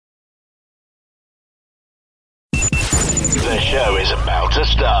show is about to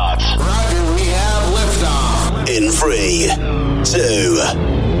start. Right, we have liftoff. In 3, 2,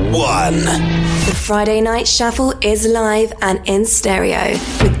 1. The Friday Night Shuffle is live and in stereo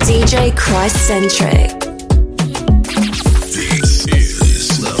with DJ Christ-Centric. This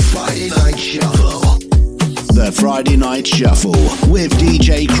is the Friday Night Shuffle. The Friday Night Shuffle with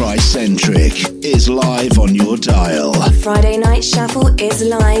DJ Christ-Centric is live on your dial. Friday Night Shuffle is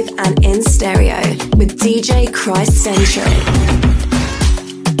live and in stereo with DJ Christ-Centric.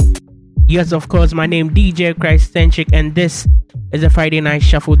 Yes, of course, my name DJ Christ-Centric, and this is the Friday Night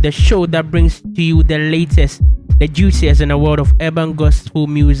Shuffle, the show that brings to you the latest, the juiciest in the world of urban gospel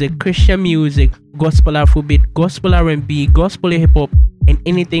music, Christian music, gospel Afrobeat, gospel R&B, gospel hip-hop, and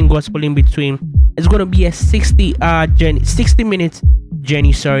anything gospel in between. It's going to be a 60 minutes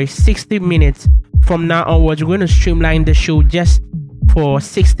from now onwards. We're going to streamline the show just for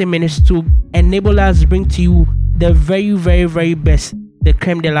 60 minutes to enable us bring to you the very, very, very best, the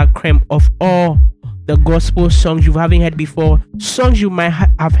creme de la creme of all the gospel songs you haven't heard before, songs you might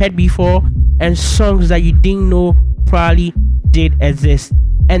have heard before, and songs that you didn't know probably did exist.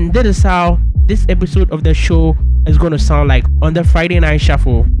 And this is how this episode of the show is going to sound like on the Friday Night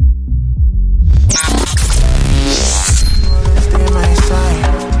Shuffle.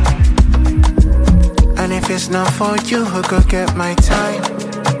 And if it's not for you, who could get my time?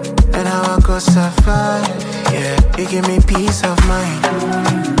 And how I go survive? Yeah, you give me peace of mind.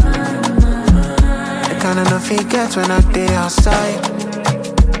 I kinda know if you get when I day outside.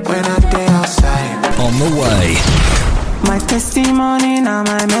 When I day outside. On the way. My testimony, now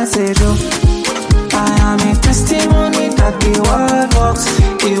my message, oh. I am a testimony that the word works.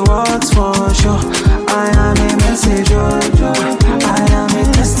 It works for sure. I am a message, oh. I am a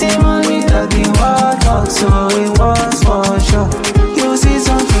testimony that the word works. So it works for sure. You see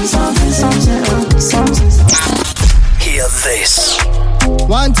something. Hear this.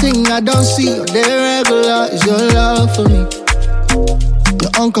 One thing I don't see on the regular is your love for me.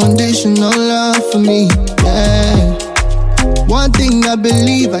 Your unconditional love for me, yeah. One thing I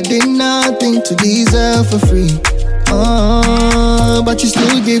believe I did nothing to deserve for free. But you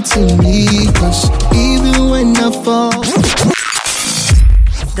still give to me, 'cause even when I fall.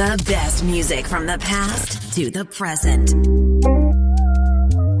 The best music from the past to the present.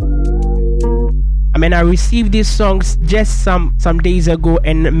 I received these songs just some days ago,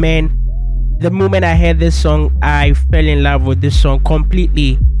 and man, the moment I heard this song, I fell in love with this song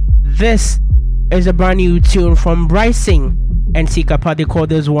completely. This is a brand new tune from Bryson and Sika Party, called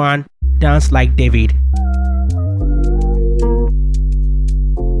this one Dance Like David.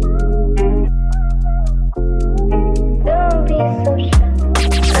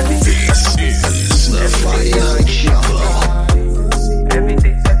 This is the Friday Night Shuffle.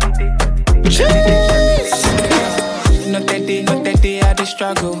 No 30, I dey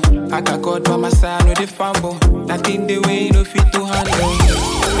struggle. I got God by my side, no dey fumble. Nothing the way, no fit to handle.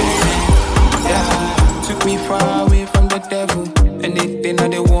 Yeah, took me far away from the devil. Anything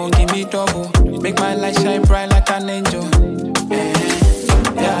that they won't give me double. Make my light shine bright like an angel.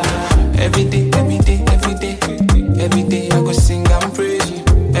 Yeah, every day I go sing and praise you.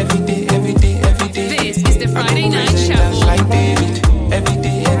 Every day. This is the Friday Night Shuffle. Like David.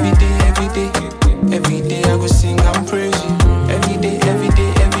 Every day I go sing and praise you. Every day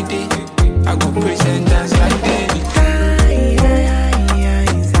I go praise and dance like David.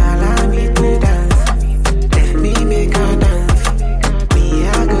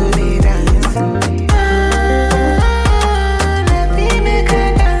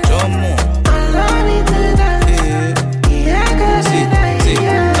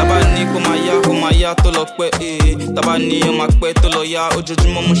 Taba ni o ma pẹ́ tó lọ yá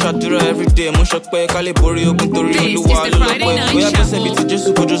ojoojúmọ́ mo ṣàdúrà everyday mo ṣọpẹ́ ká lè borí ogun torí Olúwa ló lọ́pẹ́ bóyá gbèsè bíi ti Jésù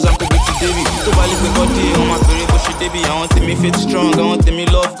kojú zanko bíi ti David tó bá lè pé kọ́dé wọn máa bèrè bó ṣe débi àwọn tèmi faith strong àwọn tèmi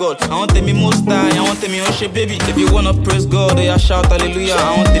love God àwọn tèmi most high àwọn tèmi ó ṣe baby if you wanna praise God oya shout hallelujah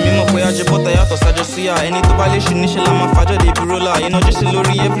àwọn tèmi mọ̀ pé ajẹ́ bọ́tà yàtọ̀ sájọ síyà ẹni tó bá lè ṣe níṣẹ́ la máa fàjọ́ de ìbúrọ́lá iná Jésù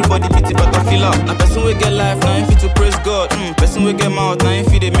lórí everybody bíi ti bàtà fìlà na person wey get life na him fit to praise God person wey get mouth na him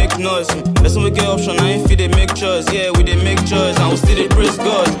fit dey make noise person wey get option na him fit dey make choice. Yeah, we dey make choice and we still dey praise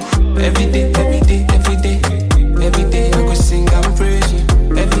God. Every day I go sing and praise you.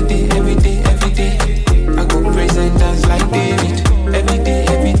 Every day I go praise and dance like David. Every day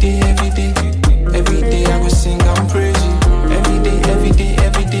I go sing and praise you. Every day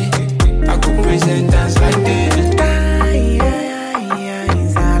I go praise and dance like David.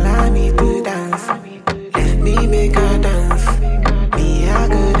 Allow me to dance. Let me make a dance. Me I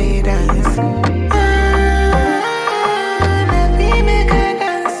go dey dance. Let me make a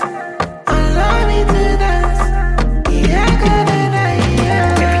dance.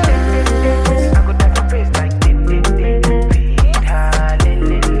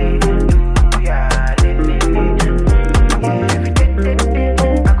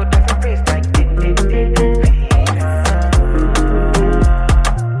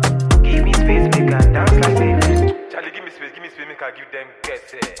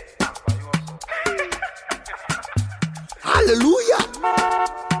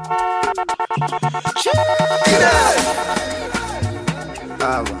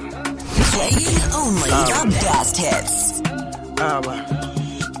 the best hits.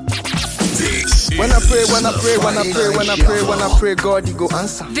 When I pray, God, He go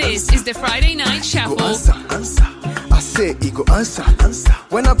answer. This is the Friday Night Shuffle. Go answer. I say He go answer.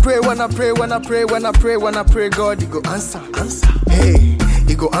 When I pray, God, He go answer. Hey,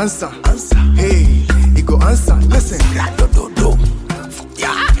 He go answer. Hey, He go answer. Listen.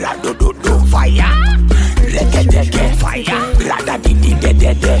 Fire. Fire.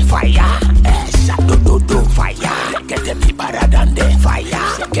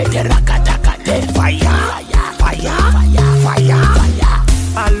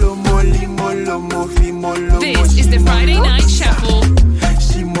 This is the Friday Night Shuffle.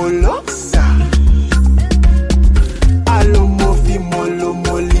 Shimolosa. Alo mofi molo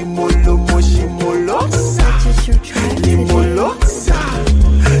moli molo mo shimolosa. Limolosa.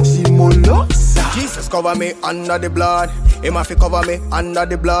 Shimolosa. Jesus cover me under the blood. Him have to cover me under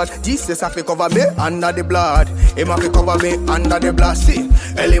the blood. Jesus have to cover me under the blood. Him have to cover me under the blood. See,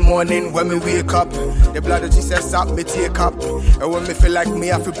 early morning when me wake up, the blood of Jesus up me take up. And when me feel like me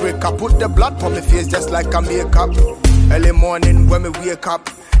have to break up, put the blood on my face just like a makeup. Early morning when me wake up,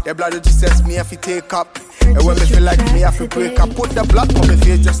 the blood of Jesus me have to take up. And when me feel like me have to break up, put the blood on my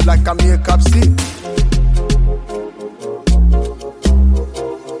face just like a makeup. See.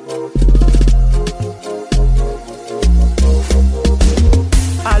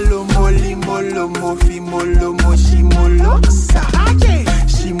 Alo moli molo mofi molo mo shimolosa.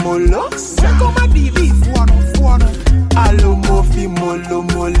 Shimolosa. Como divi fuano. Alo mofi molo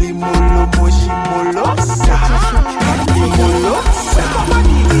moli molo mo shimolosa. Shimolosa. Como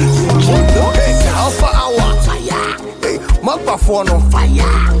divi shimolosa. Alpha hour. Fire. Hey, magpa fuano.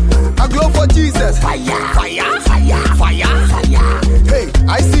 Fire. I glow for Jesus. Fire. Hey,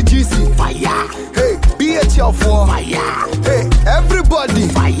 ICGC. Fire. Hey, BHL for fire. Hey, everybody.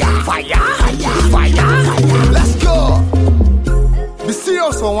 Fire. Let's go. Be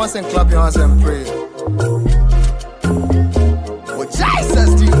serious for once and clap your hands and pray. What Jesus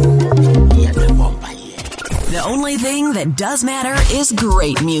do? The only thing that does matter is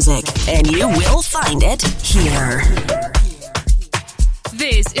great music, and you will find it here.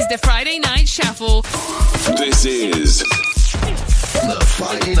 This is the Friday Night Shuffle. This is the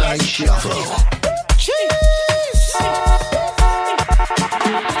Friday Night Shuffle.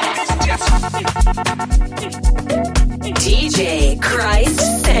 DJ Christ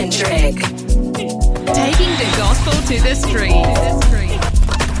Centric. Taking the gospel to the street.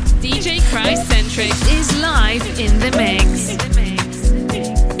 DJ Christ Centric is live in the mix.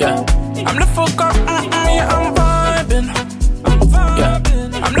 Yeah, I'm the fuck up, yeah, I'm vibing. Yeah,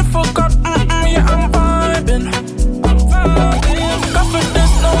 I'm the fuck up, yeah, I'm vibing.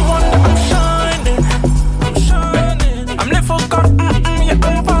 Confidence, no wonder I'm shining. I'm the fuck up, yeah,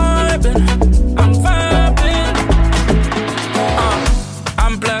 I'm vibing.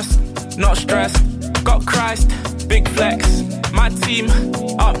 I'm blessed, not stressed. Got Christ, big flex. My team,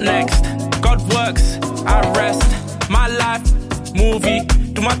 up next. God works, I rest. My life, movie.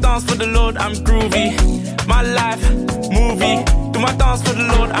 Do my dance for the Lord, I'm groovy. My life, movie. Do my dance for the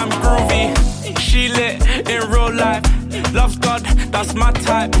Lord, I'm groovy. She lit in real life. Loves God, that's my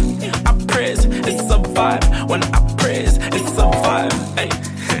type. I praise, it's a vibe. When I praise, it's a vibe. Ay.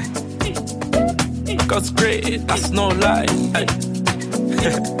 God's great, that's no lie. Ay.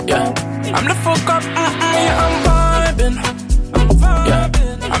 Yeah, I'm the fuck up, yeah, I'm vibing. Yeah,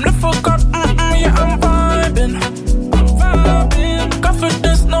 I'm the fuck up, yeah, I'm vibing.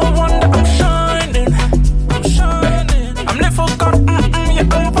 Confidence, no wonder I'm shining. I'm the fuck up,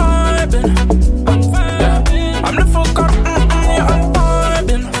 yeah, I'm vibing. Yeah, I'm the fuck up, yeah, I'm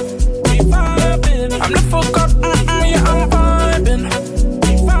vibing. I'm the fuck up, yeah, I'm vibing.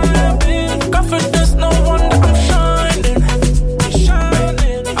 Confidence, no wonder I'm shining.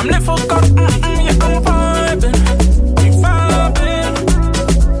 I'm the fuck up, yeah, I'm vibing.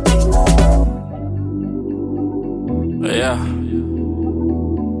 Yeah.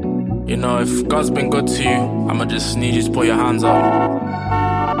 You know, if God's been good to you, I'ma just need you to put your hands up.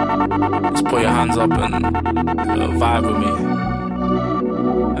 Just put your hands up and vibe with me.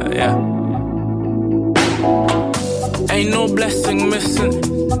 Yeah. Ain't no blessing missing.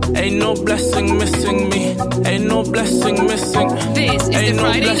 Ain't no blessing missing me. Ain't no blessing missing. This is Ain't the no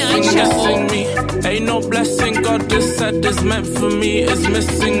Friday Night blessing Shuffle. missing me. Ain't no blessing God just said is meant for me is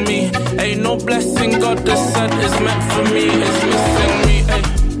missing me. Ain't no blessing God just said is meant for me is missing me. Ay.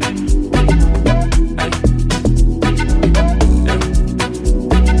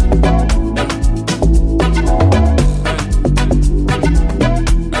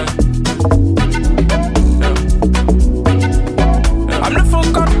 I'm the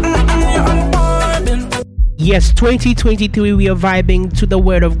fuck up, yeah, I'm vibing. Yes, 2023, we are vibing to the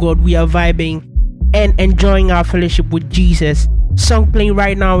word of God. We are vibing and enjoying our fellowship with Jesus. Song playing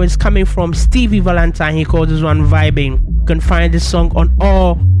right now is coming from Stevie Valentine. He calls this one Vibing. You can find this song on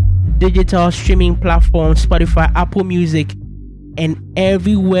all digital streaming platforms, Spotify, Apple Music, and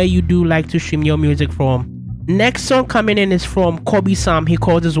everywhere you do like to stream your music from. Next song coming in is from Kobe Sam. He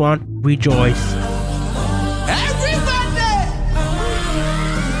calls this one Rejoice.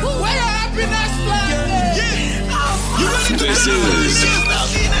 This is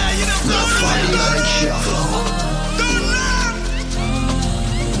the Friday Night Shuffle.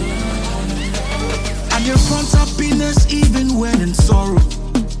 And you front happiness even when in sorrow.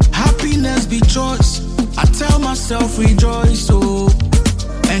 Happiness be choice. I tell myself rejoice, oh.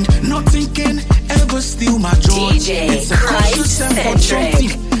 And nothing can ever steal my joy. DJ it's a conscious effort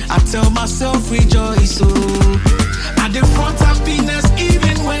something. I tell myself rejoice, oh. And you front happiness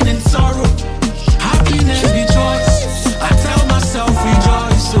even when in sorrow. Happiness be choice. I tell myself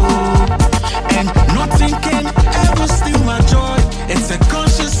rejoice, oh. And nothing can ever steal my joy. It's a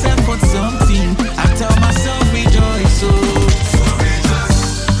conscious effort something. I tell myself rejoice, oh.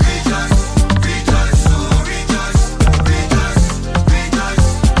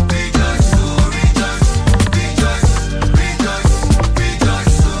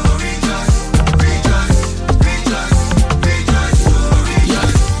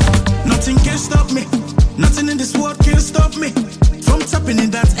 Nothing can stop me. Nothing in this world can stop me from tapping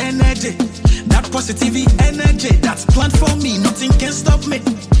in that energy, that positivity energy that's planned for me. Nothing can stop me.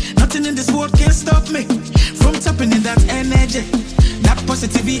 Nothing in this world can stop me from tapping in that energy, that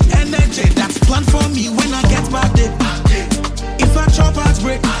positivity energy that's planned for me. When I get my day, if I chop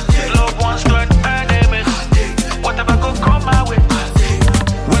heartbreak, loved ones, good enemies, whatever could come my way.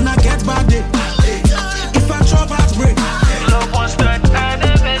 When I get my day, if I chop heartbreak, loved ones, good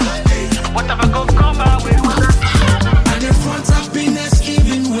enemies, whatever could come my way. And in front happiness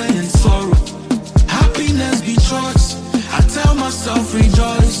even when in sorrow. Happiness be choice. I tell myself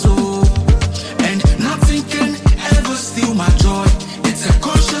rejoice, oh. And nothing can ever steal my joy. It's a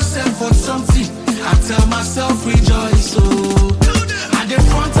conscious effort something. I tell myself rejoice, oh. And in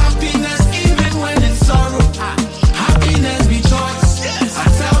front happiness even when in sorrow. Happiness be choice. I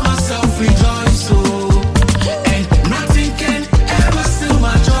tell myself rejoice, oh. And nothing can ever steal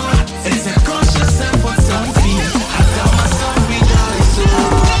my joy. It's a conscious effort something. I tell myself rejoice, oh.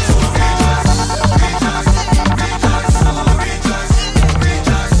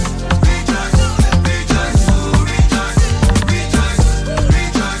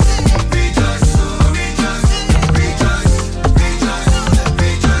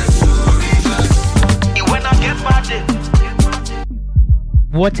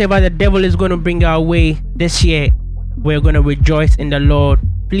 Whatever the devil is going to bring our way this year, we're going to rejoice in the Lord.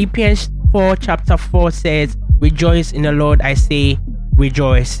 Philippians 4 chapter 4 says, rejoice in the Lord, I say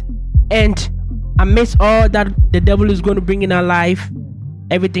rejoice. And amidst all that the devil is going to bring in our life,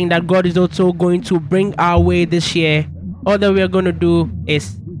 everything that God is also going to bring our way this year, all that we are going to do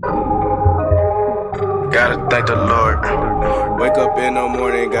is gotta thank the Lord. Wake up in the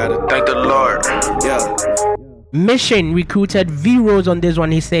morning, gotta thank the Lord. Yeah. Mission recruited V Rose on this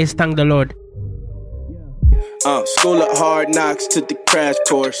one. He says, thank the Lord. School of hard knocks, took the crash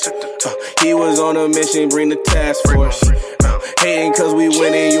course. He was on a mission, bring the task force. Hating cause we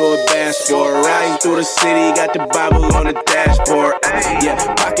winning, you a bad sport. Riding through the city, got the Bible on the dashboard. Yeah,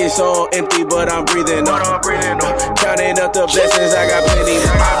 pockets all empty, but I'm breathing on. Counting up the blessings, I got plenty.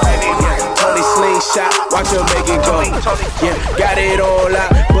 Tony slingshot, watch him make it go. Yeah, got it all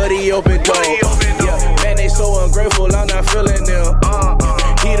out, but he open door. Yeah, man, they so ungrateful, I'm not feeling them.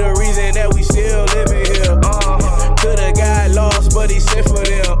 He the reason that we still living here. Coulda got lost, but he sent for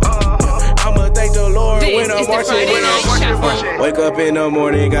them. I'ma thank the Lord This when I'm is the marching. Friday Night Shuffle. Wake up in the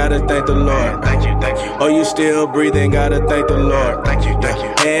morning, gotta thank the Lord. Thank you. Oh, you still breathing, gotta thank the Lord. Thank you.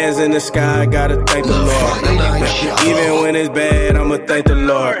 Hands in the sky, gotta thank the Lord. Even when it's bad, I'ma thank the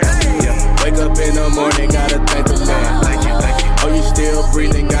Lord. Wake up in the morning, gotta thank the Lord. Thank you. Oh, you still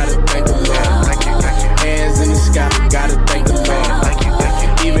breathing, gotta thank the Lord. Hands in the sky, gotta thank the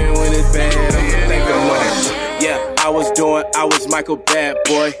Lord. Even when it's bad, I'ma thank the Lord. Yeah, I was Michael Bad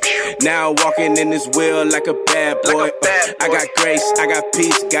Boy. Now I'm walking in this wheel like a bad boy. I got grace, I got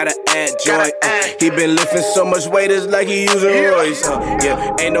peace, gotta add joy. He been lifting so much weight, it's like he using Royce.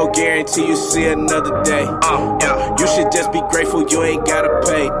 Yeah, ain't no guarantee you see another day. You should just be grateful you ain't gotta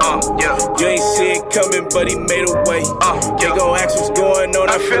pay. You ain't see it coming, but he made a way. They gon' ask what's going on,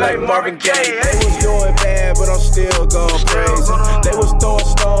 I feel like Marvin Gaye. They was doing bad, but I'm still gon' praise him. They was throwing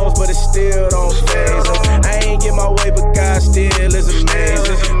stones, but it still don't faze him. I ain't get my way, but God still is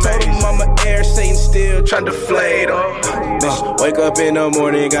amazing. Told him I'm an air Satan still trying to deflate. Wake up in the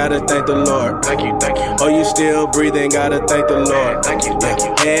morning, gotta thank the Lord. Thank you. Oh, you still breathing, gotta thank the Lord. Thank you.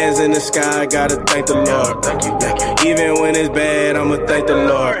 Hands in the sky, gotta thank the Lord. Thank you. Even when it's bad, I'ma thank the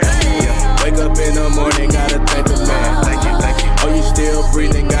Lord. Wake up in the morning, gotta thank the Lord. Thank you. Oh, you still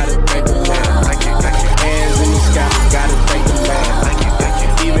breathing, gotta thank the Lord. Thank you. Hands in the sky, gotta thank the Lord. Thank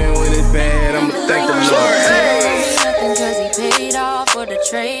you. Even when it's bad, I'ma thank the Lord. Cause he paid off for the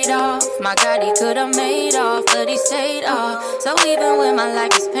trade-off. My God, he could've made off, but he stayed off. So even when my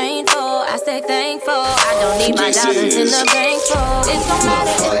life is painful, I stay thankful. I don't need my dollars in the bank for. It don't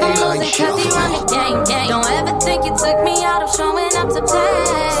matter if I'm losing cause he run the game. Don't ever think you took me out of showing up to play.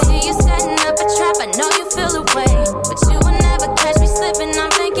 See you setting up a trap, I know you feel away, but you will never catch me slipping,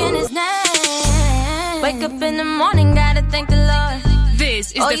 I'm thinking his name. Wake up in the morning, gotta thank the Lord.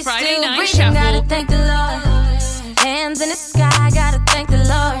 This is the Friday Night breathing, Shuffle. Gotta thank the Lord. Hands in the sky, gotta thank the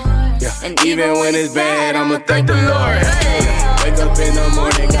Lord. And even when it's bad, I'ma thank the Lord. Wake up in the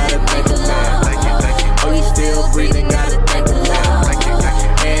morning, gotta thank the Lord. Oh, you still breathing, gotta thank the Lord.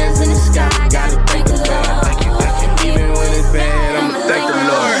 Hands in the sky, gotta thank the Lord. And even when it's bad, I'ma thank the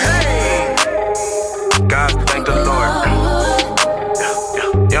Lord. God, thank the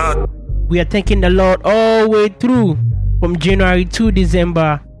Lord. We are thanking the Lord all the way through from January to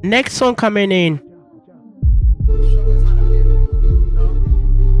December. Next song coming in.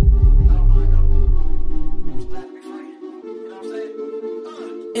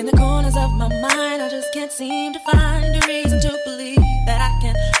 In the corners of my mind, I just can't seem to find a reason to believe that I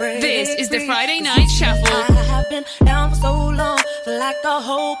can break. This is the Friday Night Shuffle. I have been down for so long, feel like all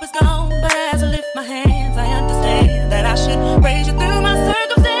hope is gone. But as I lift my hands, I understand that I should praise you through my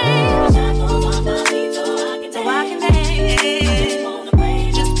circumstance. So I can dance. Just wanna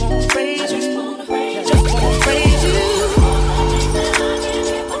praise you. Just wanna praise you.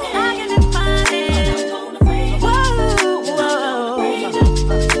 I can lift my hands. Whoa.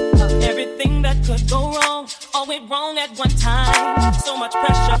 Everything that could go wrong, all went wrong at one time. So much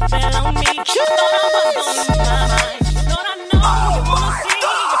pressure fell on me. I thought I was gonna lose my mind. Lord, I know you wanna see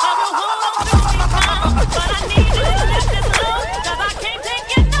if I will hold on to me now. But I need you to let this go, 'cause I can't take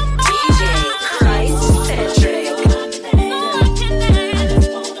it no more. DJ Christ Centric.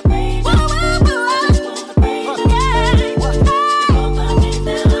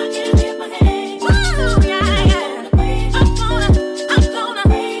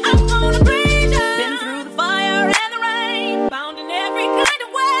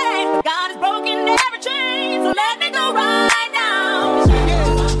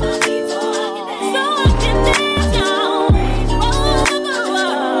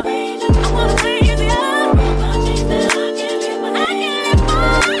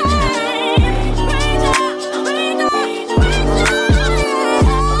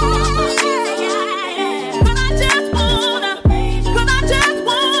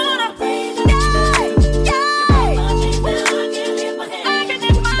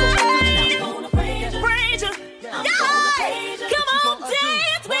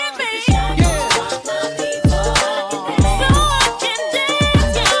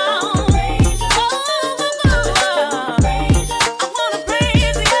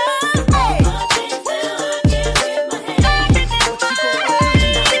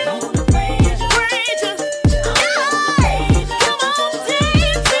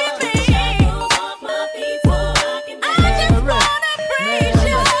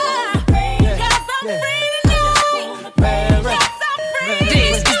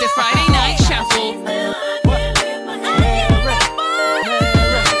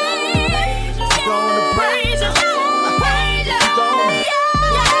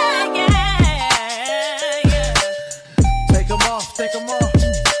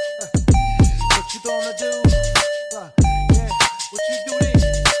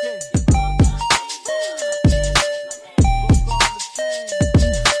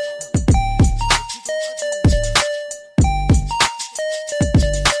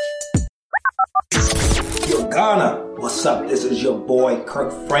 What's up? This is your boy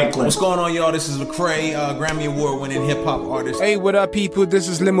Kirk Franklin. What's going on, y'all? This is Lecrae, Grammy Award-winning hip-hop artist. Hey, what up, people? This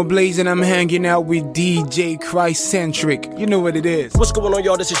is Limo Blaze, and I'm hanging out with DJ Christ Centric. You know what it is. What's going on,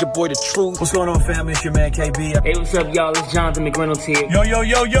 y'all? This is your boy The Truth. What's going on, family? It's your man KB. Hey, what's up, y'all? It's Jonathan McReynolds here.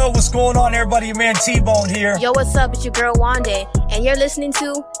 Yo, what's going on, everybody? Your man T-Bone here. Yo, what's up? It's your girl Wande, and you're listening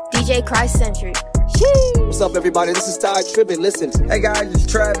to DJ Christ Centric.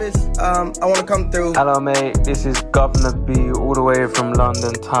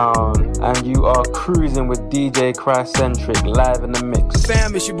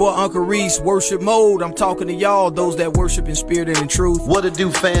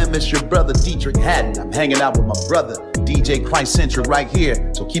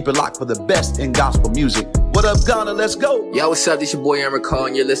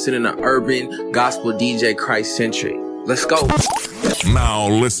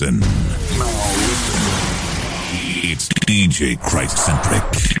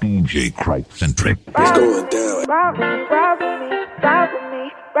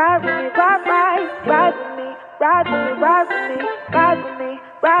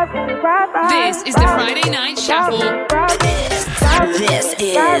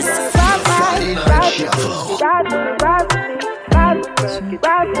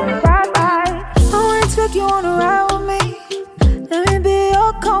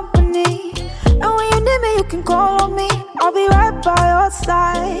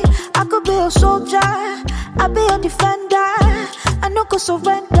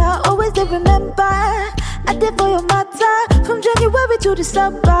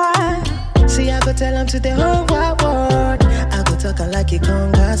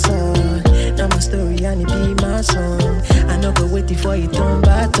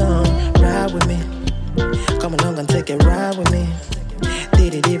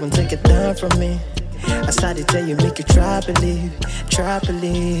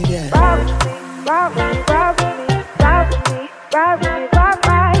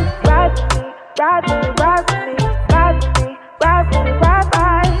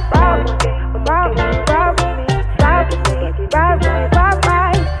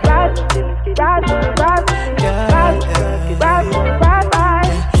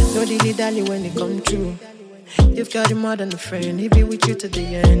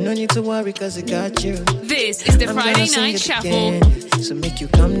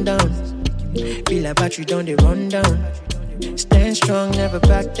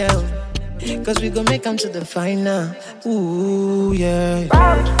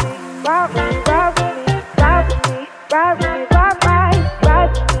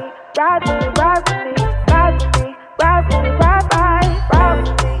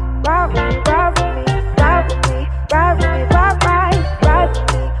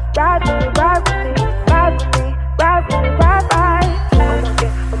 ride with me, ride with me, ride with me, ride, ride.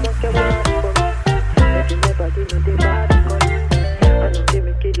 I'ma get worried for me. Let you never do no day body for me. I know they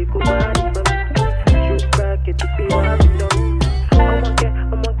make it go body for me. You crack it to be body for me. I'ma get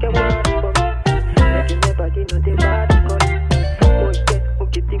worried for me. Let you never do no day body for me.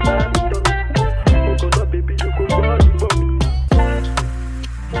 Okay, the body for me. You go no baby, you go body for me.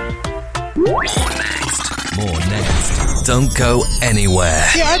 More next. Don't go anywhere.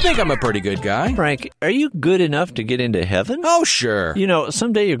 Yeah, I think I'm a pretty good guy. Frank, are you good enough to get into heaven? Oh, sure. You know,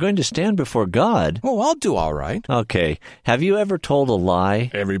 someday you're going to stand before God. Oh, I'll do all right. Okay. Have you ever told a lie?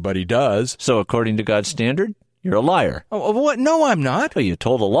 Everybody does. So according to God's standard, you're a liar. Oh, what? No, I'm not. Well, you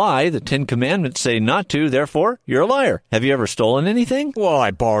told a lie. The 10 Commandments say not to, therefore, you're a liar. Have you ever stolen anything? Well, I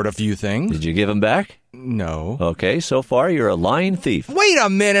borrowed a few things. Did you give them back? No. Okay, so far you're a lying thief. Wait a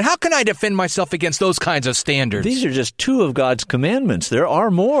minute. How can I defend myself against those kinds of standards? These are just 2 of God's commandments. There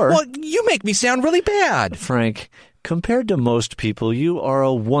are more. Well, you make me sound really bad. Frank, compared to most people, you are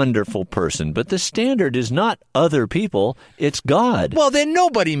a wonderful person, but the standard is not other people, it's God. Well, then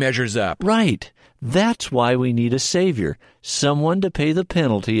nobody measures up. Right. That's why we need a Savior, someone to pay the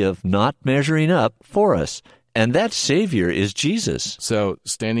penalty of not measuring up for us. And that Savior is Jesus. So,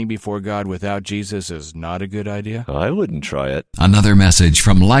 standing before God without Jesus is not a good idea? I wouldn't try it. Another message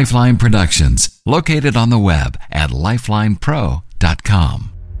from Lifeline Productions, located on the web at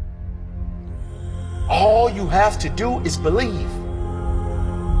lifelinepro.com. All you have to do is believe.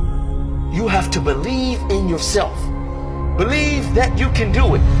 You have to believe in yourself. Believe that you can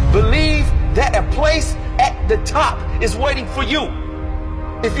do it. Believe that a place at the top is waiting for you.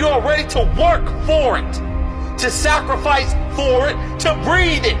 If you are ready to work for it, to sacrifice for it, to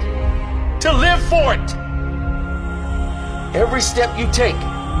breathe it, to live for it. Every step you take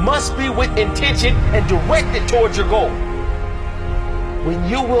must be with intention and directed towards your goal. When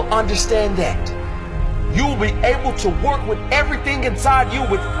you will understand that, you will be able to work with everything inside you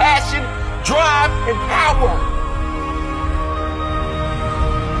with passion, drive, and power.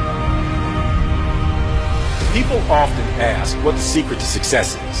 People often ask what the secret to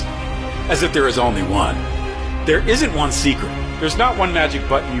success is, as if there is only one. There isn't one secret. There's not one magic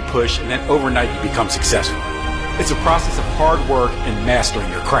button you push and then overnight you become successful. It's a process of hard work and mastering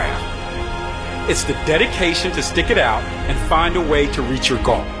your craft. It's the dedication to stick it out and find a way to reach your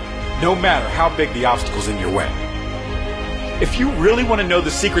goal, no matter how big the obstacles in your way. If you really want to know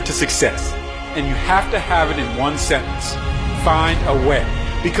the secret to success, and you have to have it in one sentence, find a way.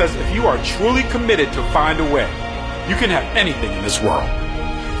 Because if you are truly committed to find a way, you can have anything in this world.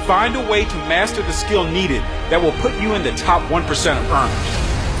 Find a way to master the skill needed that will put you in the top 1% of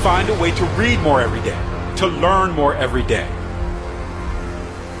earners. Find a way to read more every day, to learn more every day.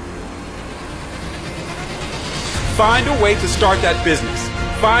 Find a way to start that business.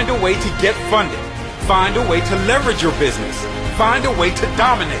 Find a way to get funded. Find a way to leverage your business. Find a way to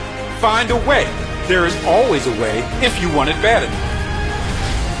dominate. Find a way. There is always a way if you want it bad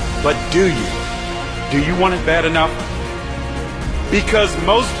enough. But do you? Do you want it bad enough? Because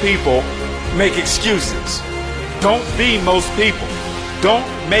most people make excuses. Don't be most people. Don't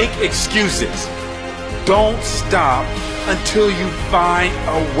make excuses. Don't stop until you find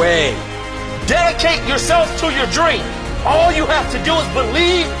a way. Dedicate yourself to your dream. All you have to do is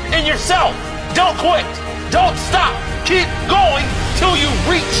believe in yourself. Don't quit. Don't stop. Keep going till you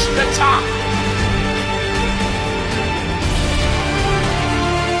reach the top.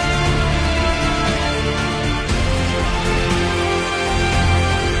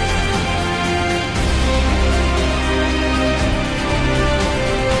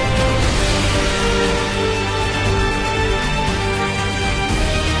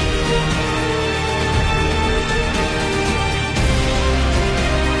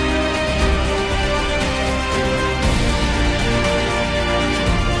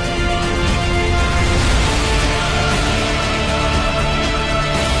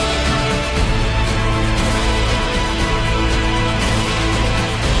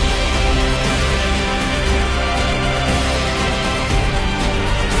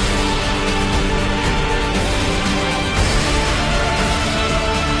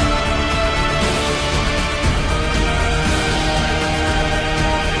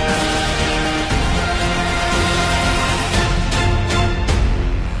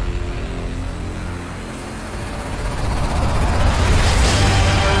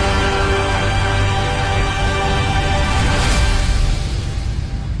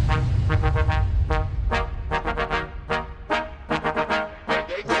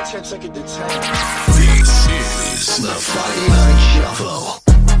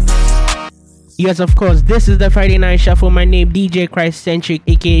 Yes, of course, this is the Friday Night Shuffle. My name DJ Christ-Centric,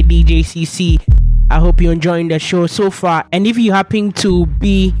 aka DJ CC. I hope you're enjoying the show so far. And if you happen to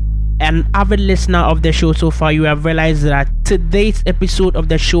be an avid listener of the show so far, you have realized that today's episode of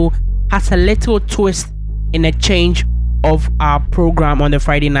the show has a little twist in a change of our program on the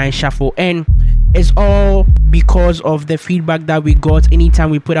Friday Night Shuffle. And it's all because of the feedback that we got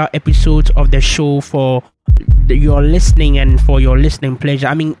anytime we put out episodes of the show for your listening and for your listening pleasure.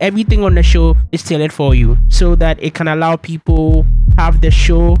 I mean, everything on the show is tailored for you so that it can allow people have the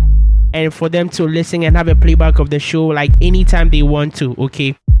show and for them to listen and have a playback of the show like anytime they want to.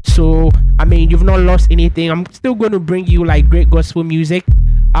 Okay, so I mean, you've not lost anything. I'm still going to bring you like great gospel music.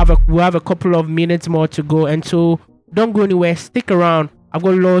 We'll have a couple of minutes more to go, and so don't go anywhere. Stick around. I've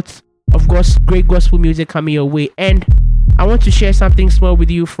got lots of great gospel music coming your way, and I want to share something small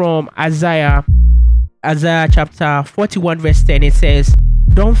with you from Isaiah chapter 41 verse 10. It says,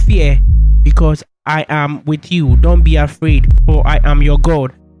 "Don't fear, because I am with you. Don't be afraid, for I am your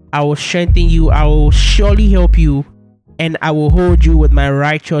God. I will strengthen you. I will surely help you, and I will hold you with my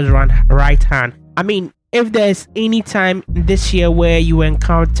righteous right hand." I mean, if there's any time this year where you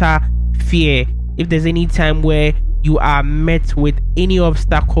encounter fear, if there's any time where you are met with any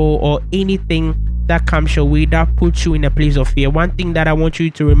obstacle or anything that comes your way that puts you in a place of fear, one thing that I want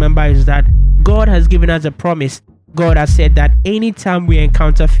you to remember is that God has given us a promise. God has said that anytime we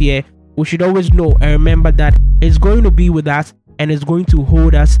encounter fear, we should always know and remember that it's going to be with us and it's going to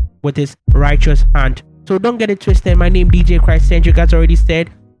hold us with his righteous hand. So don't get it twisted. My name DJ Christ-Centric, as already said.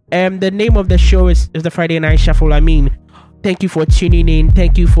 The name of the show is the Friday Night Shuffle. I mean, thank you for tuning in.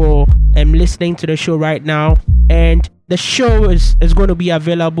 Thank you for listening to the show right now. And the show is going to be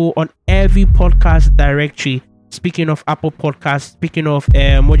available on every podcast directory. Speaking of Apple Podcasts, speaking of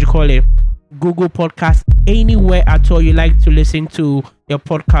Google Podcasts, anywhere at all you like to listen to your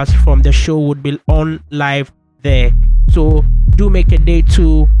podcast from, the show would be on live there. So do make a day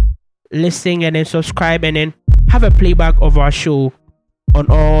to listen and then subscribe and then have a playback of our show on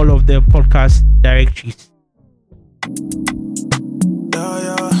all of the podcast directories.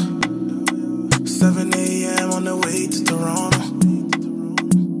 7 a.m. on the way to Toronto.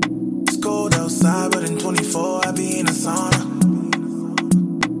 It's cold outside, but in 24 I be in a sauna.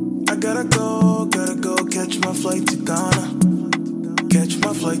 I gotta go, catch my flight to Ghana.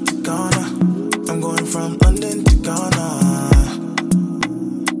 I'm going from London to Ghana.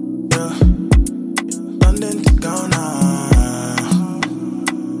 Yeah, London to Ghana.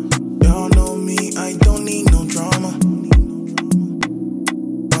 Y'all know me, I don't need no drama.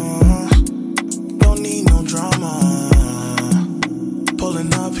 Don't need no drama.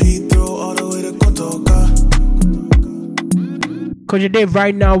 Pulling up Heathrow all the way to Kotoka. Kojo Dave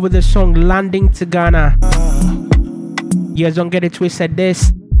right now with the song Landing to Ghana. You guys don't get it twisted.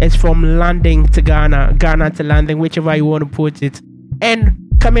 This is from landing to Ghana, Ghana to landing, whichever you want to put it. And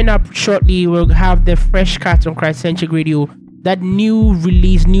coming up shortly, we'll have the Fresh Cut on Christ-Centric Radio. That new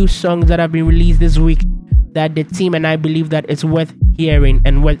songs that have been released this week that the team and I believe that it's worth hearing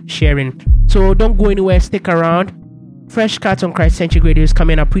and worth sharing. So don't go anywhere, stick around. Fresh Cut on Christ-Centric Radio is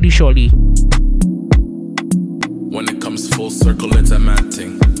coming up pretty shortly. When it comes full circle, it's a mad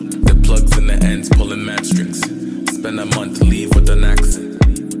thing. The plugs in the ends pulling mad strings. Spend a month, leave with an accent.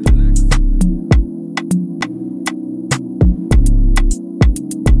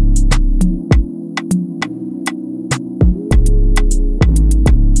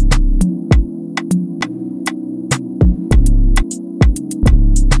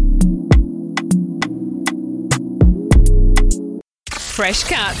 Fresh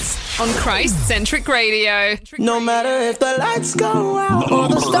Cuts on Christ-Centric Radio. No matter if the lights go out or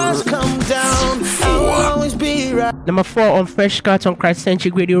the stars come down, I will always be right. Number 4 on Fresh Cuts on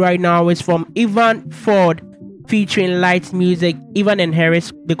Christ-Centric Radio right now is from Ivan Ford featuring Light Music. Ivan and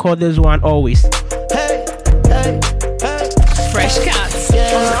Harris, they call this one Always. Hey, hey, hey. Fresh Cuts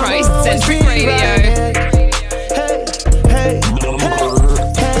on Christ-Centric Radio. Hey, hey, hey,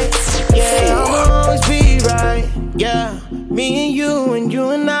 hey. Yeah, I'll always be right. Yeah, me and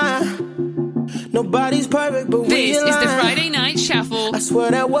you and I. Nobody's perfect, but this is the Friday Night Shuffle. I swear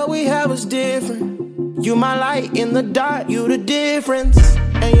that what we have is different. You my light in the dark, you the difference.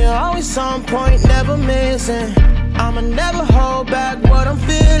 And you're always on point, never missing. I'ma never hold back what I'm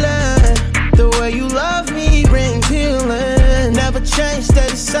feeling. The way you love me brings healing. Never change, stay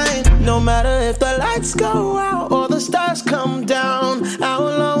the same. No matter if the lights go out or the stars come down, I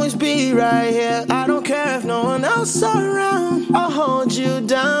will always be right here. I don't care if no one else around. I'll hold you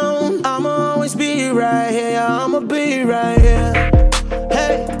down. I'ma always be right here. I'ma be right here.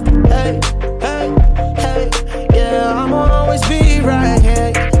 Hey, hey, hey, hey. Yeah, I'ma always be right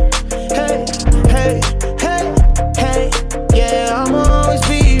here. Hey, hey, hey, hey. Yeah, I'ma always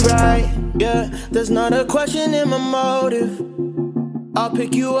be right. Yeah, there's not a question in my motive. I'll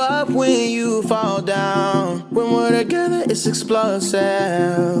pick you up when you fall down. When we're together, it's explosive.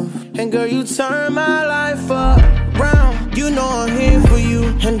 And girl, you turn my life around. You know I'm here for you.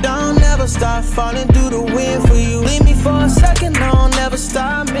 And I'll never stop falling through the wind for you. Leave me for a second, I'll never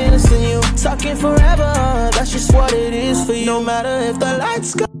stop menacing you. Talking forever, that's just what it is for you. No matter if the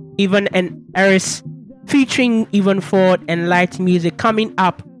lights go. Ivan and Harris featuring Ivan Ford and Light Music coming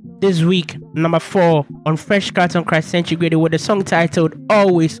up this week, number 4 on Fresh Cuts on Christ-Centric Radio with the song titled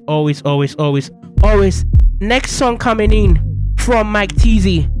Always, Always, Always, Always, Always. Next song coming in from Mike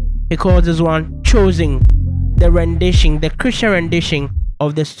Teasy. He calls this one Chosen, the rendition, the Christian rendition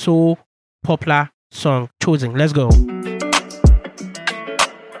of the so popular song Chosen. Let's go.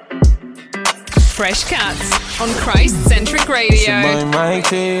 Fresh Cuts on Christ-Centric Radio.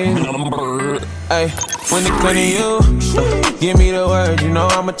 Hey, when it comes to you, give me the word, you know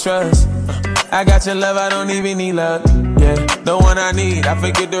I'ma trust. I got your love, I don't even need love. Yeah, the one I need, I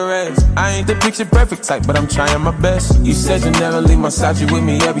forget the rest. I ain't the picture perfect type, but I'm trying my best. You said you never leave my side, you with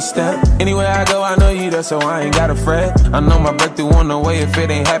me every step. Anywhere I go, I know you there, so I ain't gotta fret. I know my breakthrough on the way if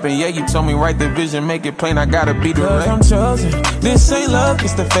it ain't happen. Yeah, you told me write the vision, make it plain, I gotta be direct. I'm chosen, this ain't love,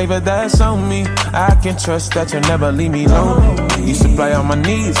 it's the favor that's on me. I can trust that you'll never leave me lonely. You supply all my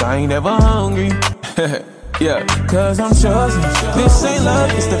needs, I ain't ever hungry. Yeah, cause I'm chosen. This ain't love,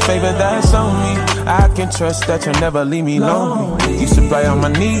 it's the favor that's on me. I can trust that you'll never leave me lonely. You supply all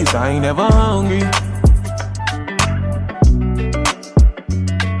my needs, I ain't ever hungry.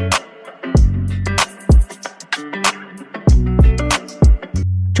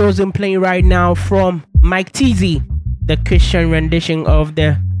 Chosen playing right now from Mike Teasy, the Christian rendition of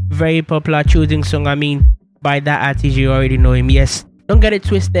the very popular Chosen song. I mean, by that artist, you already know him. Yes. Don't get it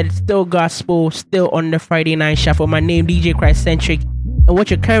twisted, it's still gospel, still on the Friday Night Shuffle. My name DJ Christ-Centric, and what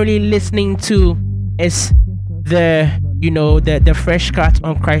you're currently listening to is the Fresh Cut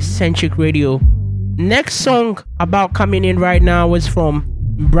on Christ-Centric Radio. Next song about coming in right now is from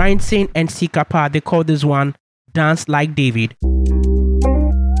Bryson and Sikapa. They call this one Dance Like David.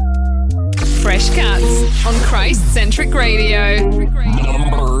 Fresh Cuts on Christ-Centric Radio.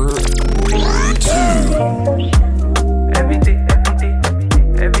 Number 2. Every day, every day,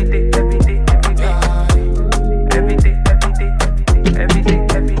 every day, every day, every day.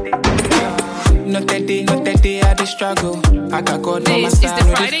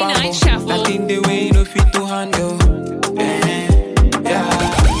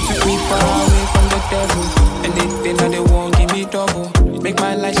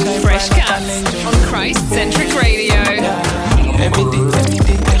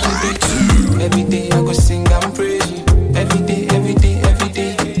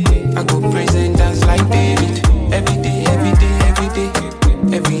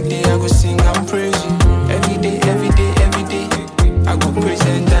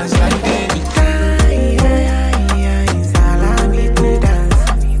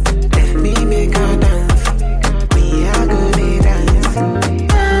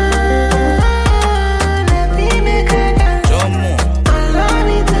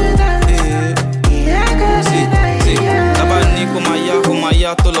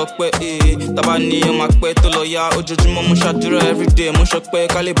 yá tó lọ pẹ́ tàbá ní ọmọ pẹ́ tó lọ yá ojoojúmọ́ mo ṣàdúrà everyday mo ṣọpẹ́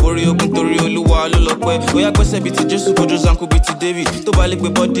ká lè borí ogun torí olúwa ló lọ pẹ́ ó yá gbẹ́sẹ̀ bíi ti jésù kojú zanku bíi ti david tó bá lè gbé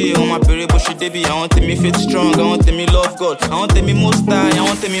bọ́dí wọn máa bèrè bó ṣe débi àwọn tèmi faith strong àwọn tèmi love god àwọn tèmi most high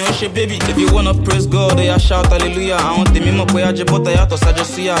àwọn tèmi ó ṣe baby if you wanna praise god ó yá shout hallelujah àwọn tèmi mọ̀ pé ajẹ́bọ́tà yàtọ̀ sájọ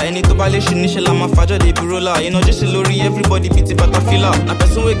síyà ẹni tó bá lè ṣe níṣẹ́ la máa fàjọ́ de ìbúrọ́lá iná jésù lórí everybody bíi ti bàtàfílà na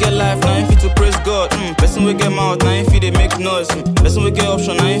person wey get life na him fit to praise god person wey get mouth na him fit dey make noise person wey get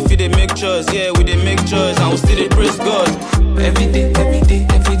option na him fit dey make choice yeah we dey make choice and we still dey praise god every day every day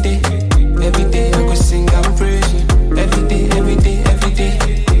every day every day I go sing and praise you every day every day every day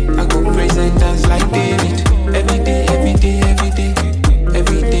I go praise and dance like David every day every day every day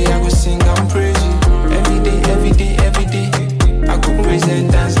every day I go sing and praise you every day every day every day I go praise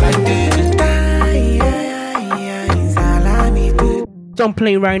and dance like David. Song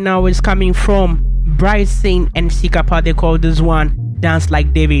playing right now is coming from Bryson and Sikapa. They call this one Dance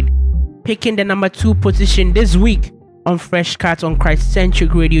Like David. Picking the number 2 position this week on Fresh Cut on Christ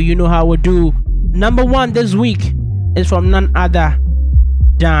Centric Radio. You know how we do. Number 1 this week is from none other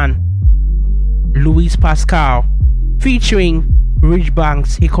than Louis Pascal featuring Rich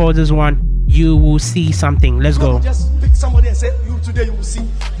Banks. He calls this one You Will See Something. Let's go. Just pick somebody and say, you today you will see.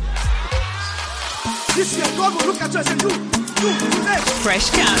 This year God will look at you and say, you today.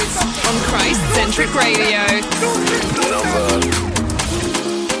 Fresh Cuts on Christ Centric Radio.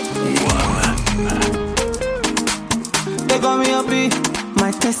 They got me up,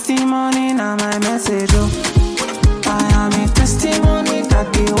 my testimony, now my message. Oh, I am a testimony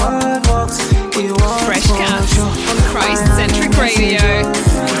that the world works. The world Fresh Cuts on Christ Centric Radio.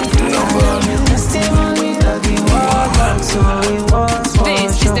 Testimony that the world works. So it works for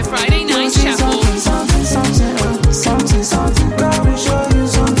this is the Friday Night Shuffle. Something. God will show you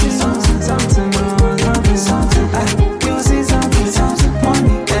something. You see something.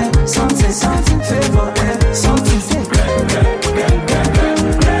 Money, something. Favor, something.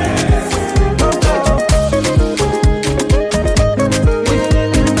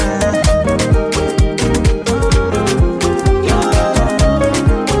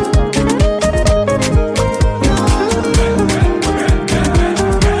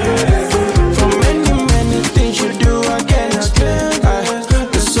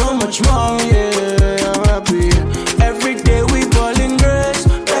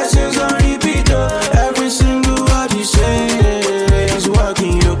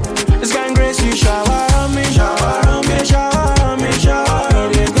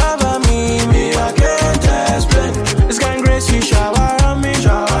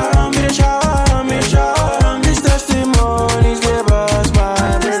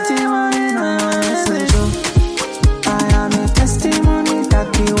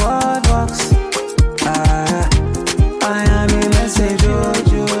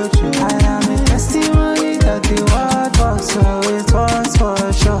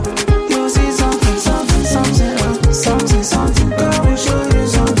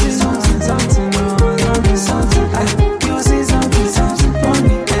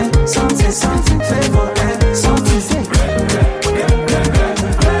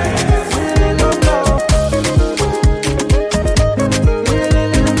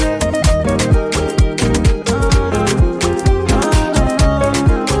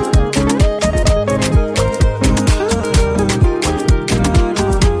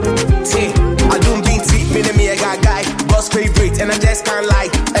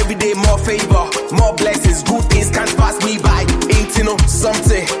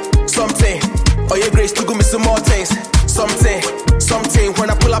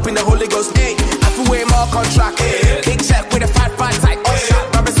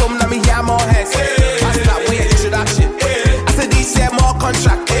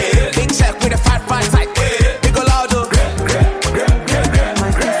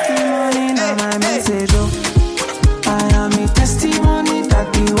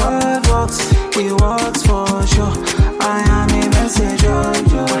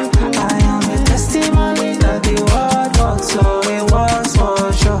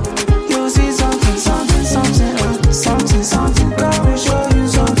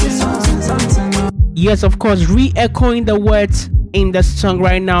 Yes, of course, re-echoing the words in the song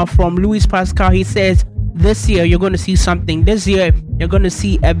right now from Louis Pascal. He says, this year you're going to see something. This year you're going to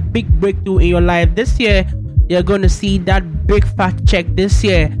see a big breakthrough in your life. This year you're going to see that big fat check. This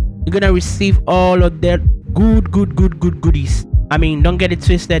year you're going to receive all of the good goodies. I mean, don't get it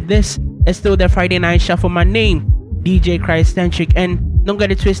twisted. This is still the Friday Night Shuffle. My name, DJ Christ Centric, and don't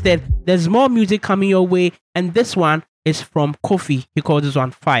get it twisted. There's more music coming your way, and this one is from Kofi. He calls this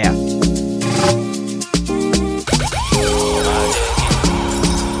one Fire.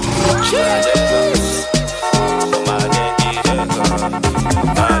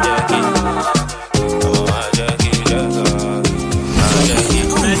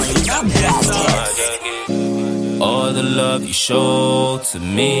 show to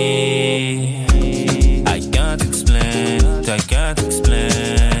me. I can't explain it, I can't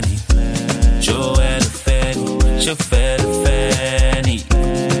explain it. Joel Fanny, Fanny.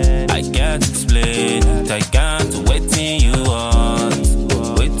 I can't explain it, I can't waiting you want,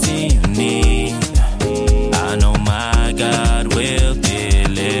 waiting you need. I know my God will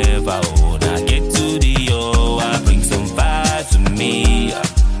deliver. When I get to the I bring some vibes to me.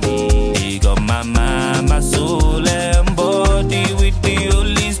 He got my mind, my soul and body with the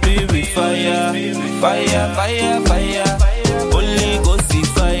Holy Spirit fire. Fire, fire, fire. Holy Ghost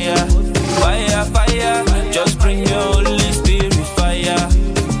fire. Fire, fire. Just bring your Holy Spirit fire.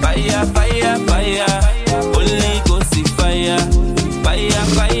 Fire, fire, fire. Holy Ghost fire. Fire,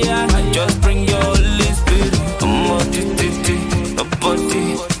 fire. Just bring your Holy Spirit. A body,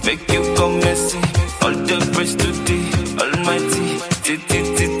 make you come messy. All the praise to thee, Almighty.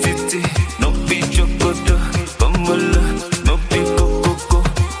 No be chocodo, bumble, no be coco.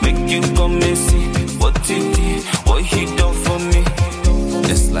 Make you come messy. What he did, what he done for me.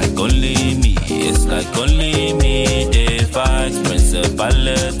 It's like only me, it's like only me. They fight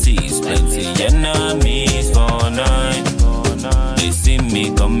principalities, plenty enemies for night. They see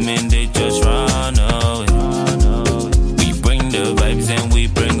me coming, they just run away. We bring the vibes and we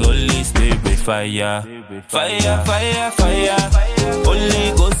bring Holy Spirit fire. Fire, fire, fire.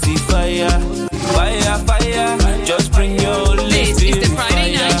 Holy Ghost fire. Fire, fire. Just bring your Holy Spirit. This is the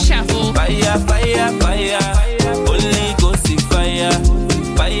Friday Night Shuffle. Fire, fire, fire. Holy Ghost fire.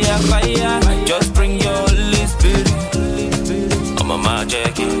 Fire, fire. Just bring your Holy Spirit. I'm a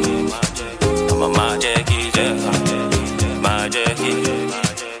magic. I'm a magic. Magic.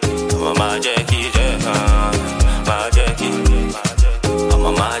 I'm a magic. Magic. I'm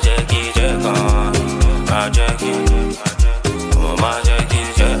a magic.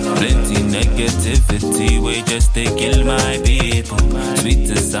 Plenty negativity, we just they kill my people.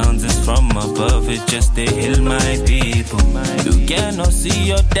 Sweeter sounds is from above, it just they heal my people. You cannot see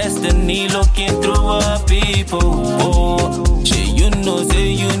your destiny looking through our people. Oh, shit, you know, say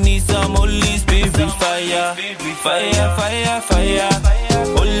you need some Holy Spirit fire. Fire, fire, fire.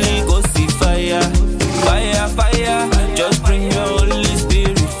 Holy Ghost fire. Fire, fire. Just bring your Holy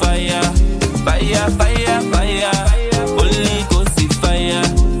Spirit fire. Fire, fire, fire. Holy Ghost fire.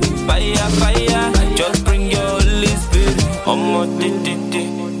 Fire, fire. Just bring your Holy Spirit.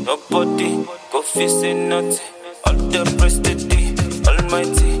 Nobody go facing nothing. All the praise to thee,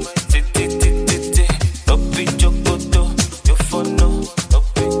 Almighty. No be jokoto, you for no. No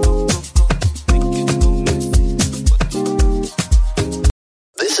be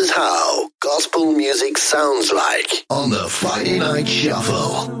This is how gospel music sounds like on the Friday Night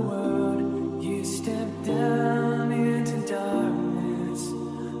Shuffle.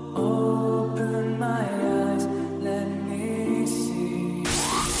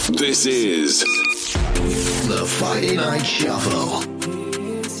 This is the Friday Night Shuffle.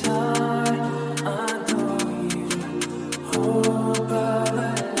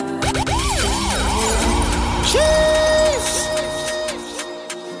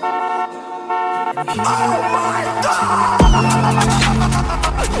 Oh my God!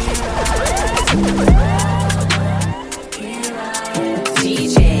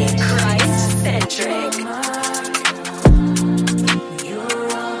 DJ Christ Centric.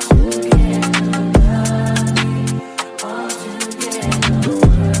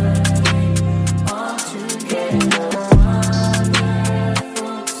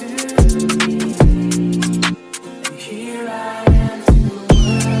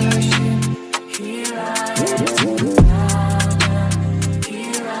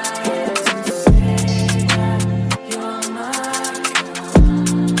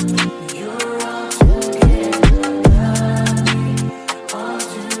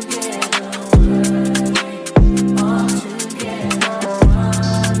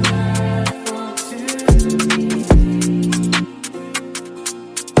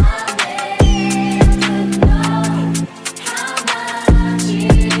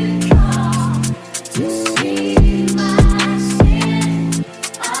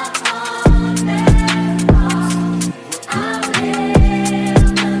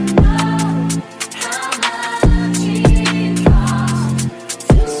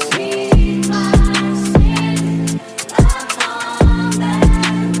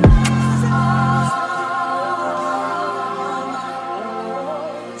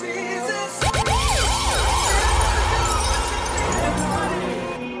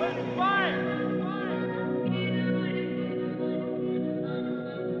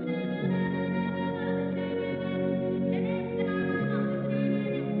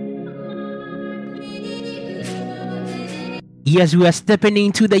 Yes, we are stepping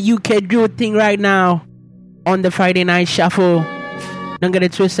into the UK drill thing right now on the Friday Night Shuffle. Don't get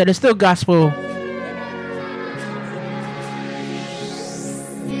it twisted, it's still gospel.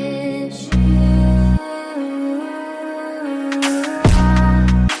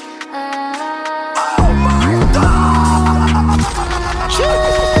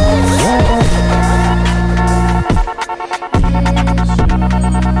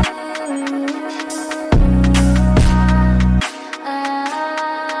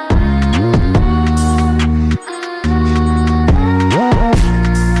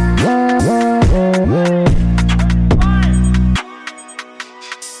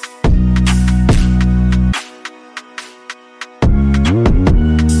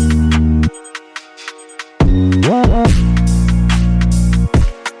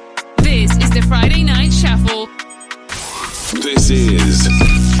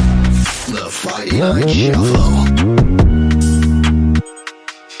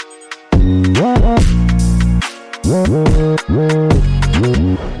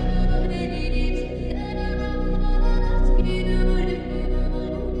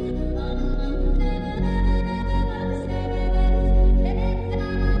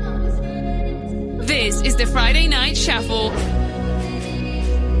 This is the Friday Night Shuffle.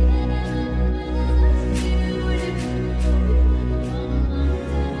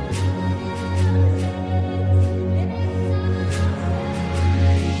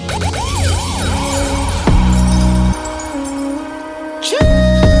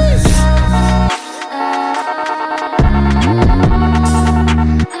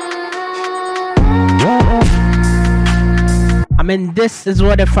 And this is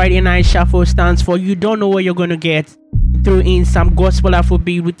what the Friday Night Shuffle stands for. You don't know what you're going to get. We threw in some gospel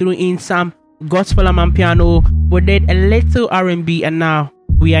Afrobeat, we threw in some gospel Amapiano, we did a little R&B, and now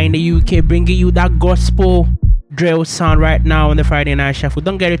we are in the UK bringing you that gospel drill sound right now on the Friday Night Shuffle.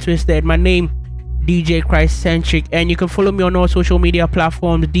 Don't get it twisted. My name, DJ Christcentric, and you can follow me on all social media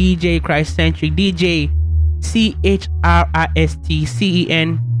platforms, DJ Christcentric, DJ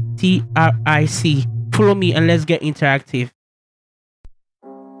CHRISTCENTRIC. Follow me and let's get interactive.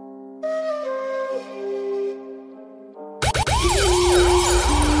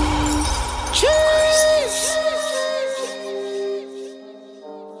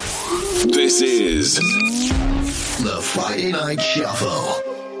 This is the Friday Night Shuffle.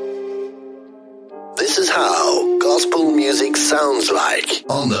 This is how gospel music sounds like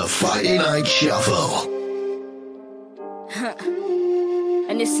on the Friday Night Shuffle.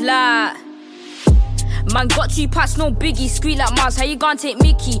 And it's like, man got 2 packs, no biggie. Squeak like Mars, how you gonna take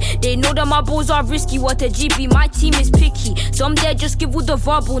Mickey? They know that my balls are risky. What a GB, my team is picky. Some there just give all the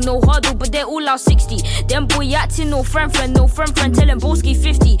verbal, no huddle, but they're all out 60. Them boy acting, no friend, no friend, telling Boski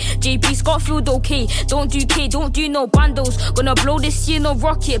 50. JB Scottfield, okay. Don't do K, don't do no bundles. Gonna blow this year, no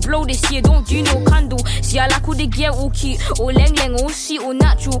rocket. Blow this year, don't do no candle. See, I like all the gear, all cute. All leng, all sweet, all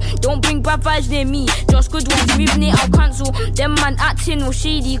natural. Don't bring bad vibes near me. Just good ones, moving it, I'll cancel. Them man acting, all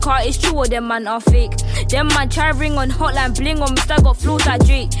shady. Car is true, or them man are fake. Them man try ring on hotline, bling on Mr. got flows like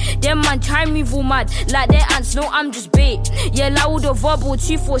Drake. Them man try move all mad, like their ants, no, I'm just bait. Yeah, loud the verbal,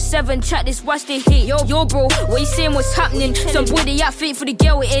 247, chat this, watch they hate. Yo, bro, what you saying, what's happening? Some boy, they act fake for the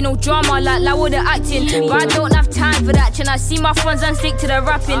girl, it ain't no drama, like loud the acting. But I don't have time for that, and I see my friends and stick to the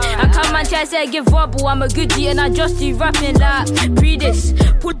rapping. I come and try to say I give verbal, I'm a good G and I just do rapping. Like, pre this,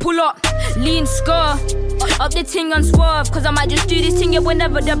 pull up, lean, scar. Up the ting and swerve, cause I might just do this thing, yeah,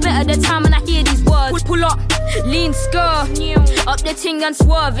 whenever the better the time and I hear these words. Pull up, lean, scar. Up the ting and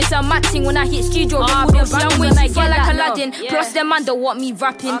swerve, it's a mad thing when I hit studio. Young when I get like Aladdin. Plus them man don't want me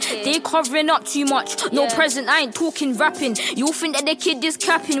rapping. They covering up too much, no present, I ain't talking rapping. You'll think that the kid is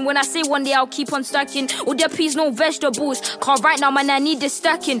capping when I say one day I'll keep on stacking. All their peas, no vegetables, cause right now man I need the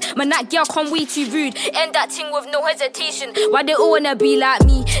stacking. Man that girl come way too rude, end that thing with no hesitation. Why they all wanna be like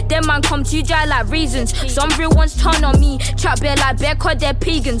me? Them man come too dry like raisins. Some real ones turn on me, chat bare like bear cause they're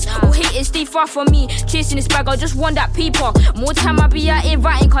pagans. All haters stay far from me, chasing this bag I just want that paper. More time I be out here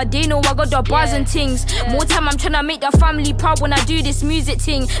writing cause they know I got the bars and things. More time I'm tryna make the family proud when I do this music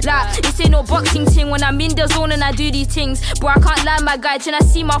thing. Like, this ain't no boxing thing when I'm in the zone and I do these things. But I can't lie my guy, tryna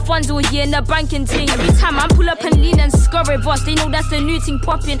see my funds all year in the banking thing. Every time I pull up and lean and scurry boss, they know that's the new thing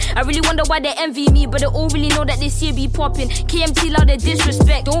popping. I really wonder why they envy me, but they all really know that this year be popping. KMT loud the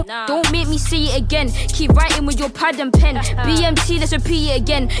disrespect, don't make me say it again. Keep writing with your pad and pen. BMT, let's repeat it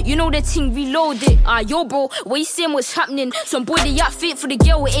again. You know the thing, reload it. Yo bro, what you saying, what's happening? Some boy they act fit for the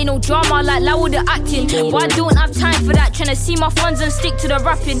girl, it it ain't no drama like loud the acting. But I don't have time for that, tryna see my funds and stick to the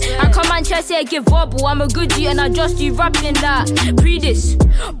rapping. I come and try say I give verbal, I'm a good G and I just do rapping that. Pre this,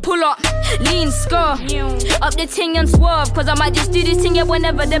 pull up, lean, scar, up the ting and swerve, cause I might just do this thing, yeah,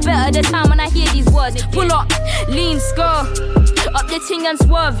 whenever the better the time when I hear these words. Pull up, lean, scar, up the ting and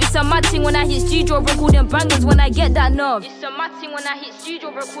swerve. It's a mad thing when I hit studio recording bangers when I get that nerve. It's a mad thing when I hit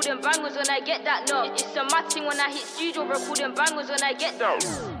studio recording bangers when I get that nerve. It's a mad thing when I hit studio recording bangers when I get that.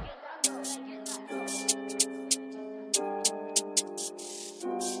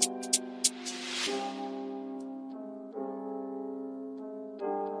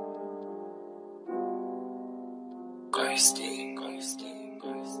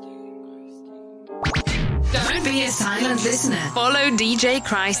 Don't be a silent listener. Follow DJ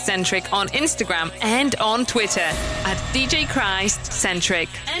Christ Centric on Instagram and on Twitter at DJ Christ Centric.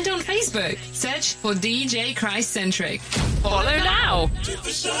 And on Facebook, search for DJ Christ Centric. Follow now.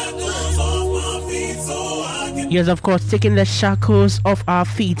 Yes, of course, taking the shackles off our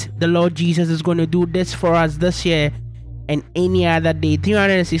feet. The Lord Jesus is going to do this for us this year and any other day.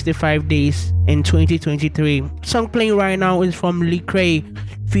 365 days in 2023. Song playing right now is from Lecrae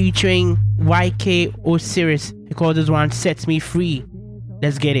featuring YK Osiris. Because this one sets me free.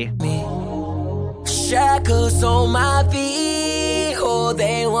 Let's get it. Shackles on my feet, oh,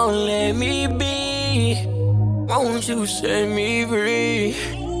 they won't let me be. Won't you set me free?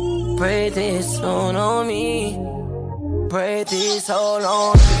 Pray this song on me. Pray this all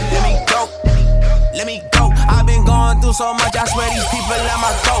on me. Let me go. Let me go. I've been going through so much, I swear these people let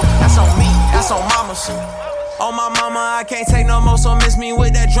my go. That's on me, that's on mama shit. On my mama, I can't take no more, so miss me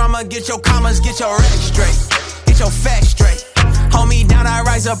with that drama. Get your commas, get your rap straight. Get your facts straight. Hold me down, I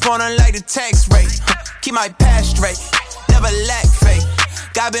rise up on her like the tax rate. Keep my past straight, never lack faith.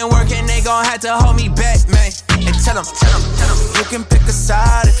 God been working, they gon' have to hold me back, man. And tell them, you can pick a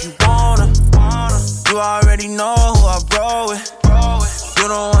side if you wanna. You already know who I roll with. You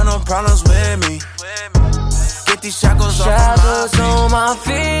don't want no problems with me. Get these shackles on my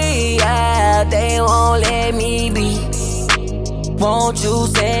feet, yeah, they won't let me be. Won't you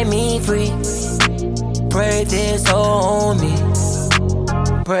set me free? Pray this on me.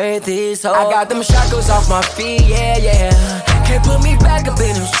 Pray this on me. I got them shackles off my feet, yeah, yeah. Can't put me back up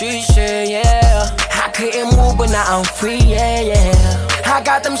in them streets, yeah, yeah. I couldn't move, but now I'm free, yeah, yeah. I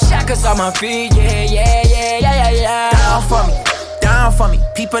got them shackles on my feet, yeah, yeah, yeah, yeah, yeah. Down for me, down for me.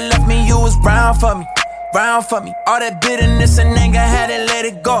 People left me, you was brown for me. Brown for me. All that bitterness and anger, had to let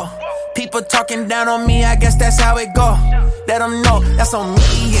it go. People talking down on me, I guess that's how it go. Let them know, that's on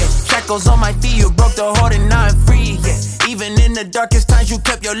me, yeah. Shackles on my feet, you broke the hold and now I'm free, yeah. Even in the darkest times, you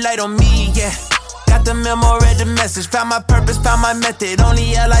kept your light on me, yeah. Got the memo, read the message. Found my purpose, found my method.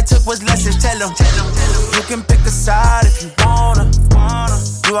 Only L I took was lessons. Tell them, you can pick a side if you wanna.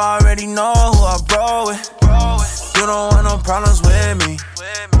 You already know who I roll with. You don't want no problems with me.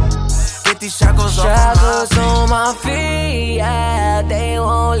 Get these shackles on my feet, yeah, they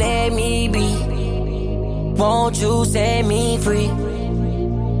won't let me be. Won't you set me free?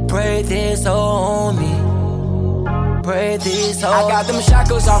 Pray this on me. Pray this on me. I got them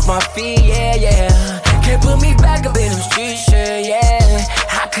shackles off my feet, yeah, yeah. Can't put me back up in them streets, yeah, yeah.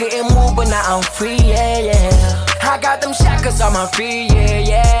 I couldn't move, but now I'm free, yeah, yeah. I got them shackles on my feet, yeah,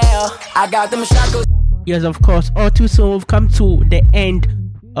 yeah. I got them shackles. Yes, of course, all too soon we've come to the end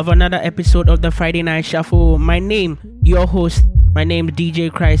of another episode of the Friday Night Shuffle. My name, your host, my name is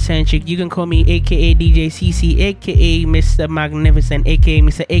DJ Christ Centric. You can call me aka DJ CC, aka Mr. Magnificent, aka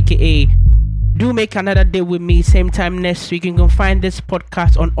Mr. AKA. Do make another day with me, same time next week. You can find this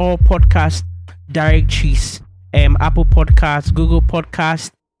podcast on all podcast directories. Apple Podcasts, Google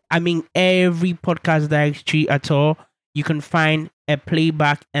Podcasts, every podcast directory at all. You can find a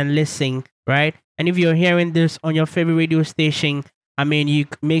playback and listen, right? And if you're hearing this on your favorite radio station, you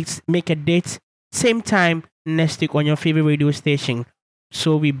make a date, same time next week on your favorite radio station.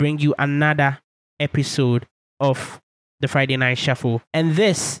 So we bring you another episode of the Friday Night Shuffle. And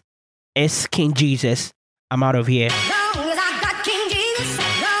this is King Jesus. I'm out of here.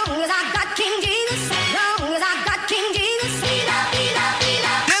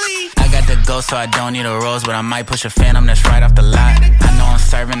 So I don't need a rose, but I might push a phantom that's right off the lot. I know I'm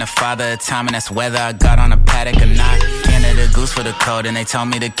serving the father of time, and that's whether I got on a paddock or not. Canada Goose for the code, and they told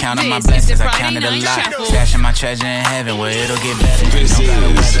me to count on my blessings. I counted a lot. Stashing my treasure in heaven where it'll get better. This is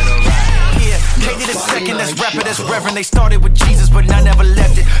Katie the second, that's rapper, that's reverend. They started with Jesus, but I never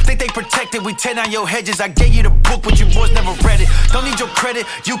left it. Think they protected, we tear down your hedges. I gave you the book, but you boys never read it. Don't need your credit,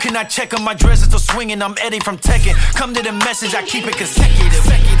 you cannot check on my dress is still swinging. I'm Eddie from Tekken. Come to the message, I keep it consecutive.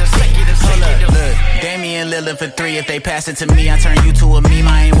 Look, Damian Lillard for 3. If they pass it to me, I turn you to a meme.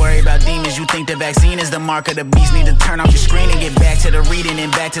 I ain't worried about demons. You think the vaccine is the mark of the beast? Need to turn off your screen and get back to the reading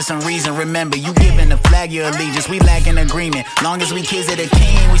and back to some reason. Remember, you giving the flag your allegiance. We lack an agreement. Long as we kids of the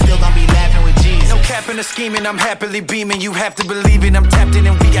king, we still gonna be laughing with Jesus. No capping or scheming, I'm happily beaming. You have to believe it, I'm tapped in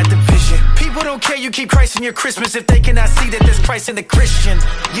and we got the vision. People don't care, you keep Christ in your Christmas if they cannot see that there's Christ in the Christian.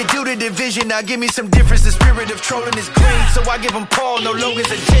 You do the division, now give me some difference. The spirit of trolling is green, so I give them Paul, no Logans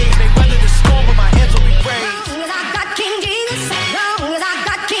or James. They weather the storm, but my hands will be raised. Long as I got King Jesus, long as I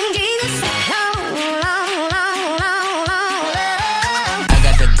got King Jesus, I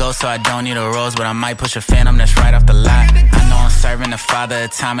got the ghost, so I don't need a rose, but I might push a phantom that's right off the lot. I know I'm serving the Father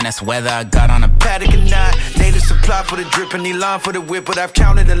of time, and that's whether I got on a Paddock or not. Native supply for the drip and Elon for the whip, but I've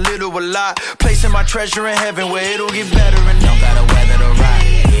counted a little, a lot. Placing my treasure in heaven where it'll get better and don't gotta weather the rock.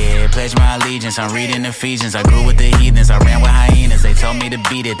 Yeah, pledge my allegiance. I'm reading Ephesians. I grew with the heathens. I ran with hyenas. They told me to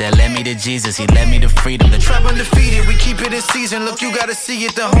beat it. That led me to Jesus. He led me to freedom. The trap undefeated. We keep it in season. Look, you gotta see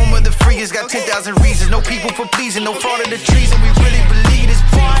it. The home of the free has got 10,000 reasons. No people for pleasing. No fraud of the treason. We really believe this.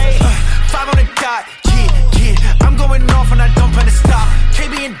 5 on the dot. Yeah. I'm going off and I don't plan to stop.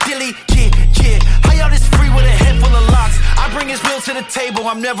 KB and Dilly. Yeah. How y'all this free with a head full of locks? I bring his will to the table.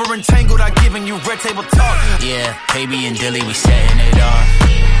 I'm never entangled. I giving you red table talk. Yeah, KB and Dilly, we setting it off.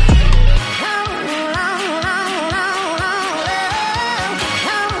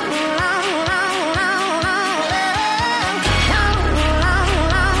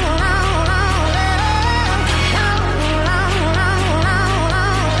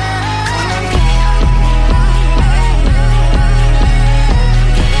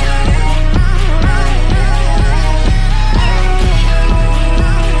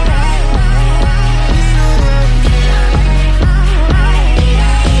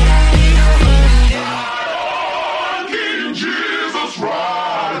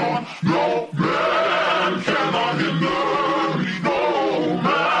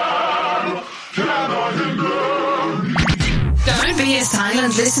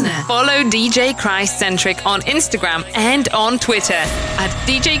 Silent listener. Follow DJ Christ Centric on Instagram and on Twitter at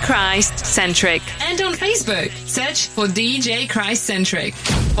DJ Christ Centric. And on Facebook, search for DJ Christ Centric.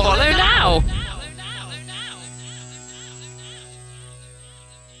 Follow now.